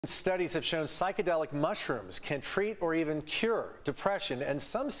Studies have shown psychedelic mushrooms can treat or even cure depression, and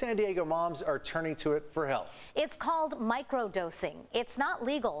some San Diego moms are turning to it for help. It's called microdosing. It's not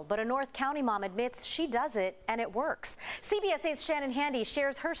legal, but a North County mom admits she does it and it works. CBS 8's Shannon Handy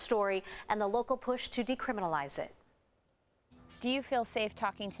shares her story and the local push to decriminalize it. Do you feel safe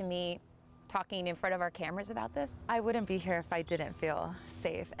talking to me, talking in front of our cameras about this? I wouldn't be here if I didn't feel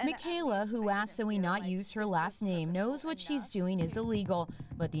safe. Mikaela, who asked that we not use her last name, knows what she's doing is illegal.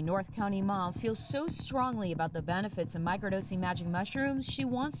 But the North County mom feels so strongly about the benefits of microdosing magic mushrooms, she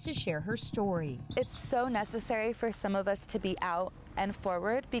wants to share her story. It's so necessary for some of us to be out and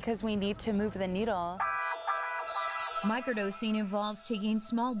forward because we need to move the needle. Microdosing involves taking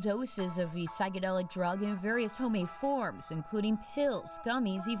small doses of the psychedelic drug in various homemade forms, including pills,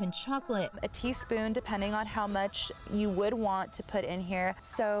 gummies, even chocolate. A teaspoon, depending on how much you would want to put in here.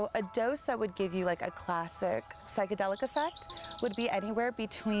 So a dose that would give you like a classic psychedelic effect would be anywhere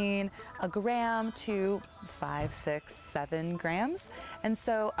between a gram to 5, 6, 7 grams. And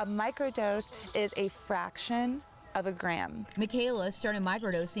so a microdose is a fraction of a gram. Mikaela started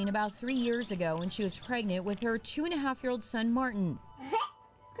microdosing about 3 years ago when she was pregnant with her 2.5-year-old son, Martin.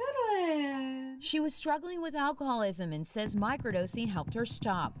 Good one. She was struggling with alcoholism and says microdosing helped her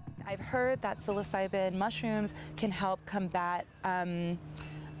stop. I've heard that psilocybin mushrooms can help combat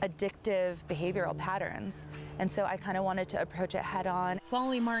addictive behavioral patterns. And so I kind of wanted to approach it head on.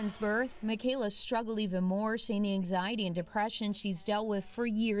 Following Martin's birth, Mikaela struggled even more, saying the anxiety and depression she's dealt with for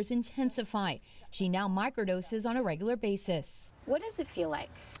years intensified. She now microdoses on a regular basis. What does it feel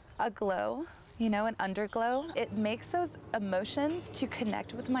like? A glow, you know, an underglow. It makes those emotions to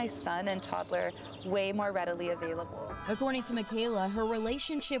connect with my son and toddler way more readily available. According to Mikaela, her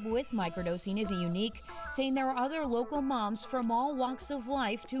relationship with microdosing isn't unique, saying there are other local moms from all walks of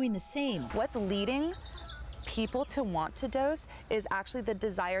life doing the same. What's leading people to want to dose is actually the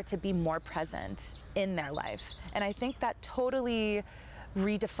desire to be more present in their life. And I think that totally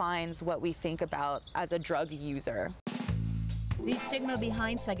redefines what we think about as a drug user. The stigma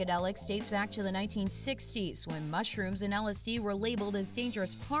behind psychedelics dates back to the 1960s, when mushrooms and LSD were labeled as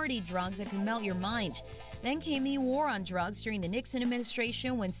dangerous party drugs that can melt your mind. Then came the war on drugs during the Nixon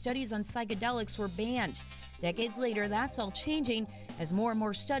administration, when studies on psychedelics were banned. Decades later, that's all changing as more and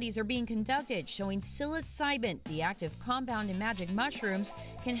more studies are being conducted showing psilocybin, the active compound in magic mushrooms,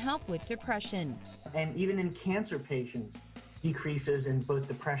 can help with depression. And even in cancer patients, decreases in both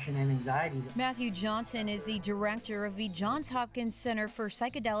depression and anxiety. Matthew Johnson is the director of the Johns Hopkins Center for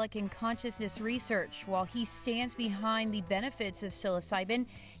Psychedelic and Consciousness Research. While he stands behind the benefits of psilocybin,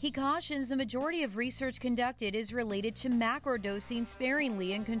 he cautions the majority of research conducted is related to macrodosing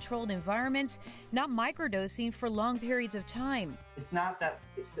sparingly in controlled environments, not microdosing for long periods of time. It's not that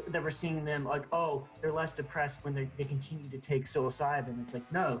we're seeing them like, oh, they're less depressed when they continue to take psilocybin. It's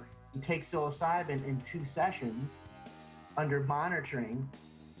like, no, you take psilocybin in 2 sessions under monitoring,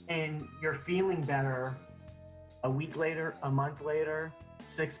 and you're feeling better a week later, a month later,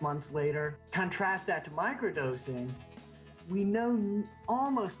 6 months later. Contrast that to microdosing. We know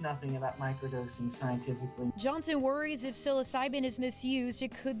almost nothing about microdosing scientifically. Johnson worries if psilocybin is misused,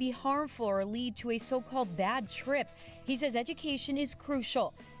 it could be harmful or lead to a so-called bad trip. He says education is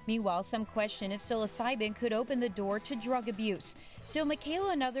crucial. Meanwhile, some question if psilocybin could open the door to drug abuse. Still,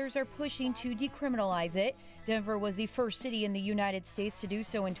 Mikaela and others are pushing to decriminalize it. Denver was the first city in the United States to do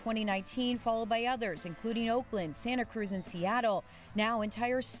so in 2019, followed by others, including Oakland, Santa Cruz, and Seattle. Now,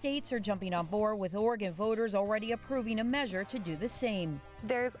 entire states are jumping on board, with Oregon voters already approving a measure to do the same.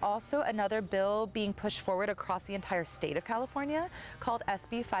 There's also another bill being pushed forward across the entire state of California called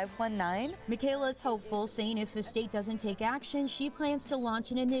SB 519. Mikaela's hopeful, saying if the state doesn't take action, she plans to launch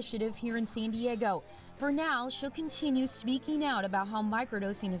an initiative here in San Diego. For now, she'll continue speaking out about how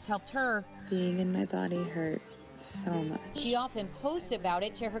microdosing has helped her. Being in my body hurt so much. She often posts about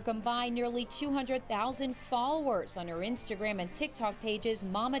it to her combined nearly 200,000 followers on her Instagram and TikTok pages,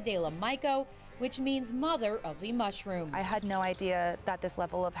 Mama de la Myco, which means mother of the mushroom. I had no idea that this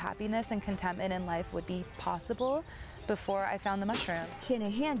level of happiness and contentment in life would be possible before I found the mushroom.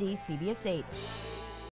 Shannon Handy, CBS 8.